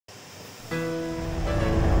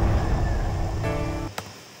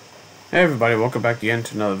Hey everybody, welcome back again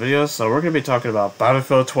to another video. So we're going to be talking about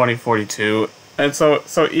Battlefield 2042. And so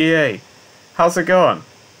EA, how's it going?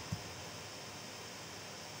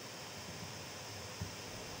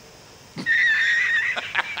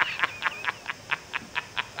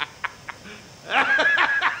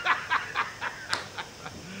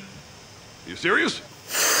 You serious?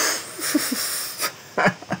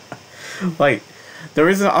 Like, the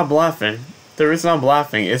reason I'm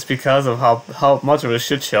laughing is because of how much of a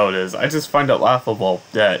shit show it is. I just find it laughable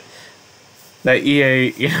that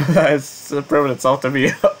EA, has proven itself to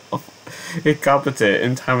be incompetent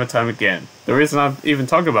in time and time again. The reason I'm even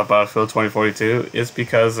talking about Battlefield 2042 is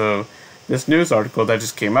because of this news article that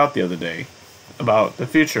just came out the other day about the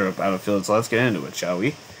future of Battlefield. So let's get into it, shall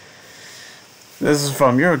we? This is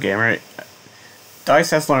from Eurogamer.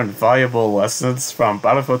 DICE has learned valuable lessons from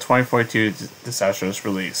Battlefield 2042's disastrous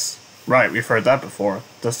release. Right, we've heard that before.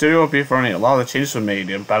 The studio will be running a lot of the changes we made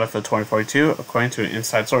in Battlefield 2042, according to an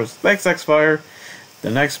inside source. Thanks, Xfire! The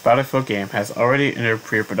next Battlefield game has already entered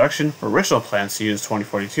pre-production. Original plans to use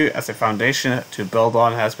 2042 as a foundation to build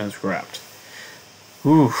on has been scrapped.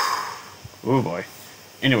 Ooh boy.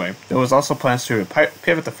 Anyway, there was also plans to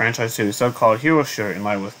pivot the franchise to a so-called hero shooter in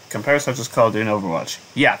line with comparisons such as Call of Duty and Overwatch.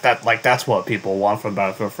 Yeah, that's what people want from the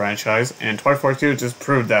Battlefield franchise, and 2042 just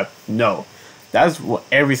proved that no. That's what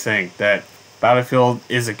everything that Battlefield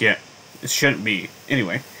is again. It shouldn't be.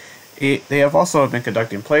 Anyway, they have also been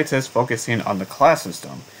conducting playtests focusing on the class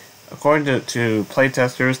system. According to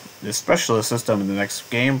playtesters, the specialist system in the next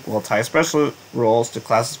game will tie special roles to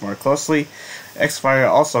classes more closely. Xfire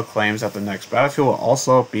also claims that the next Battlefield will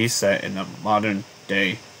also be set in the modern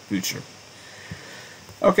day future.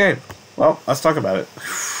 Okay, well, let's talk about it.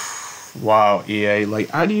 Wow, EA, like,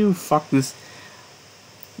 how do you fuck this?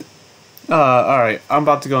 Alright, I'm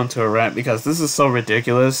about to go into a rant because this is so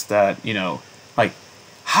ridiculous that, like,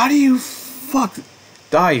 how do you fuck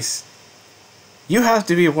DICE? You have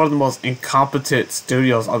to be one of the most incompetent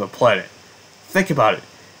studios on the planet. Think about it.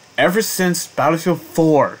 Ever since Battlefield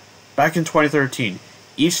 4, back in 2013,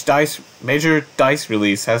 each major DICE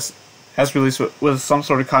release has released with some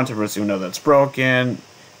sort of controversy, that's broken,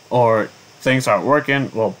 or things aren't working.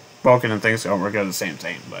 Well, broken and things aren't working are the same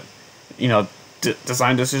thing, but,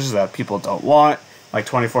 design decisions that people don't want, like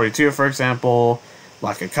 2042, for example,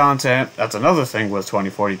 lack of content, that's another thing with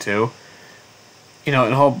 2042. And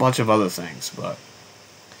a whole bunch of other things, but...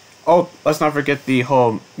 Oh, let's not forget the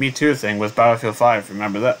whole Me Too thing with Battlefield 5.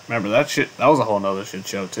 Remember that shit? That was a whole nother shit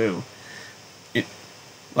show, too.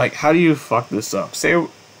 Like, how do you fuck this up? Oh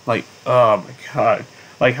my god.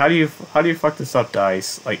 Like, how do you fuck this up,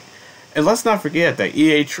 DICE? Like, and let's not forget that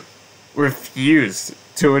EA refused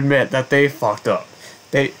to admit that they fucked up.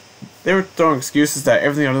 They were throwing excuses that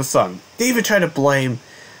everything under the sun. They even tried to blame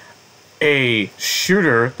a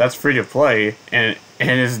shooter that's free to play and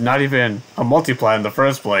is not even a multiplayer in the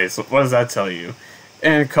first place. What does that tell you?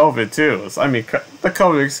 And COVID too. So, I mean, the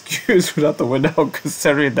COVID excuse went out the window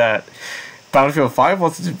considering that Battlefield 5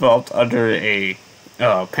 was developed under a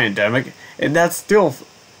pandemic, and they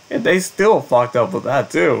still fucked up with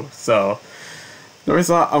that too. So the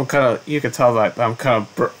reason you can tell that I'm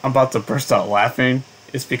about to burst out laughing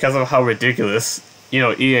is because of how ridiculous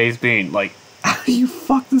EA is being. Like, how do you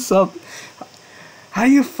fuck this up? How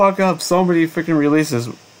do you fuck up so many freaking releases?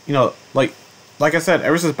 Like I said,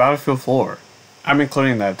 ever since Battlefield 4, I'm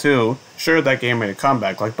including that too. Sure, that game made a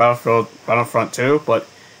comeback, like Battlefront 2, but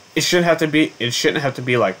it shouldn't have to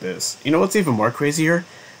be like this. You know what's even more crazier?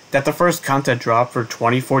 That the first content drop for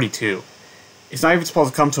 2042, it's not even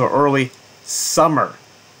supposed to come to early summer.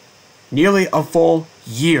 Nearly a full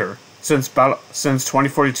year since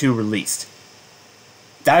 2042 released.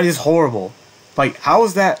 That is horrible. Like, how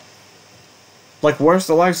is that? Like, where's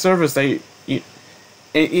the live service? EA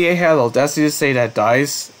had the audacity to say that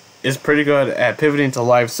DICE is pretty good at pivoting to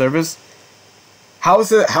live service. How is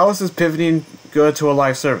this pivoting good to a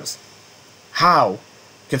live service? How?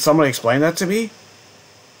 Can somebody explain that to me?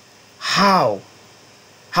 How?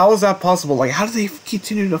 How is that possible? Like, how do they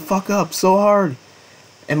continue to fuck up so hard?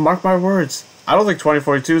 And mark my words, I don't think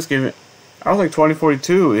 2042 is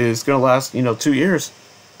gonna last, 2 years.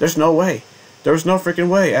 There's no way. There's no freaking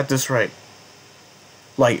way at this rate.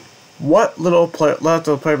 Like, what little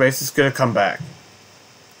player base is gonna come back?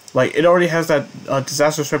 Like, it already has that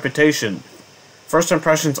disastrous reputation. First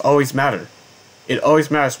impressions always matter. It always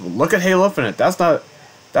matters. Look at Halo Infinite. That's not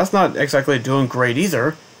exactly doing great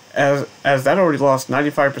either, as that already lost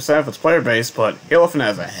 95% of its player base. But Halo Infinite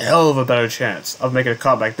has a hell of a better chance of making a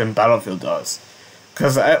comeback than Battlefield does,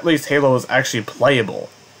 because at least Halo is actually playable,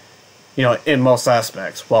 in most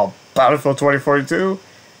aspects. While Battlefield 2042.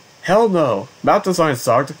 Hell no. Map design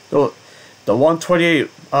sucked. the 128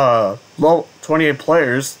 low 28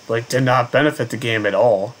 players like did not benefit the game at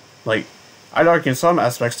all. Like, I'd argue in some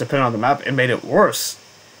aspects, depending on the map, it made it worse.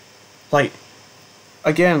 Like,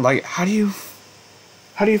 again, like, how do you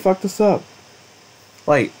fuck this up?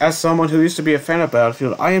 Like, as someone who used to be a fan of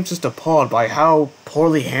Battlefield, I am just appalled by how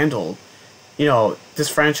poorly handled, this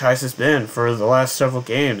franchise has been for the last several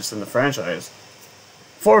games in the franchise.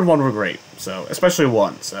 4 and 1 were great, so, especially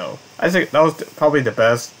 1, so, I think that was probably the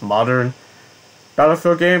best modern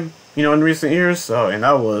Battlefield game, in recent years, so, and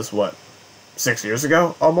that was, 6 years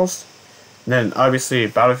ago, almost? And then, obviously,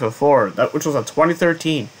 Battlefield 4, which was in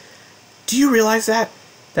 2013. Do you realize that?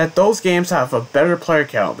 That those games have a better player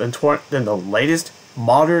count than the latest,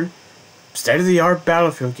 modern, state-of-the-art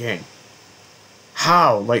Battlefield game.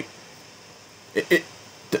 How? Like,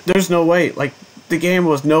 there's no way. Like, the game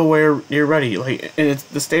was nowhere near ready. Like, and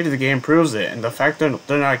the state of the game proves it. And the fact that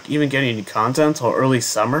they're not even getting any content until early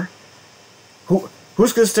summer.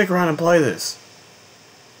 Who's gonna stick around and play this?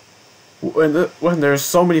 When there's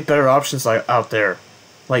so many better options out there,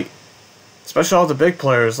 like, especially all the big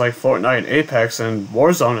players like Fortnite and Apex and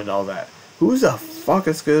Warzone and all that. Who the fuck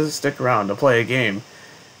is gonna stick around to play a game,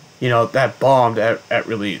 that bombed at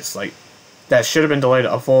release? Like, that should have been delayed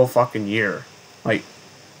a full fucking year. Like,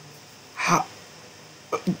 how?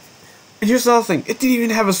 Here's another thing. It didn't even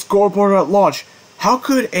have a scoreboard at launch. How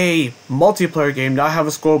could a multiplayer game not have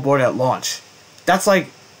a scoreboard at launch? That's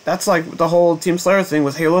like the whole Team Slayer thing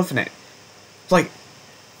with Halo Infinite. Like,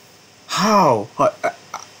 how? I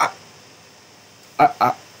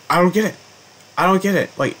don't get it. I don't get it.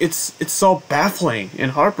 Like, it's so baffling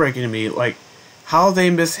and heartbreaking to me, like, how they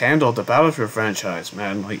mishandled the Battlefield franchise,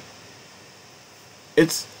 man. Like,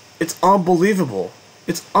 it's unbelievable.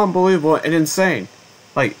 It's unbelievable and insane.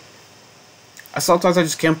 Like, sometimes I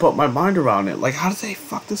just can't put my mind around it. Like, how did they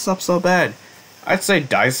fuck this up so bad? I'd say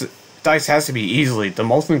DICE has to be easily the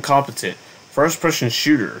most incompetent first-person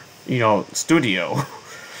shooter, studio.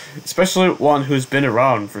 Especially one who's been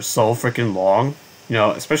around for so freaking long.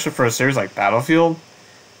 Especially for a series like Battlefield.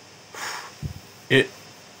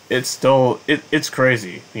 It's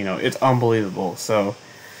crazy. It's unbelievable. So,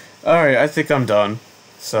 alright, I think I'm done.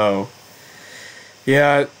 So,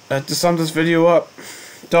 yeah, to sum this video up,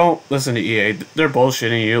 don't listen to EA. They're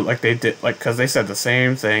bullshitting you like they did, because they said the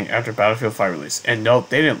same thing after Battlefield 5 release. And no,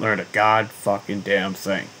 they didn't learn a god fucking damn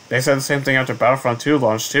thing. They said the same thing after Battlefront 2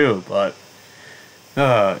 launched too, but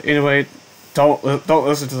anyway, don't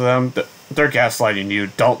listen to them. They're gaslighting you.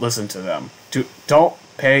 Don't listen to them. Don't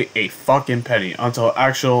pay a fucking penny until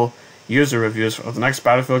actual user reviews for the next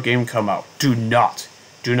Battlefield game come out. Do not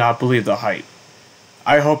believe the hype.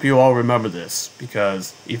 I hope you all remember this,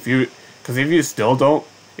 because if you still don't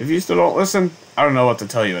listen, I don't know what to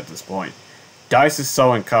tell you at this point. DICE is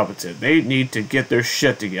so incompetent. They need to get their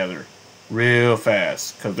shit together real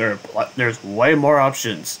fast, because there's way more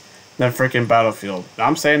options than freaking Battlefield. And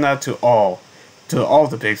I'm saying that to all of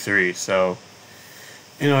the big three. So,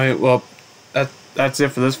 anyway, well, that's it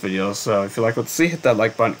for this video. So, if you like what you see, hit that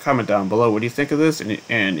like button, comment down below what do you think of this,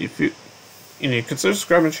 and if you consider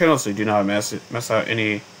subscribing to the channel so you do not miss out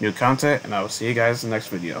any new content, and I will see you guys in the next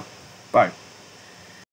video. Bye.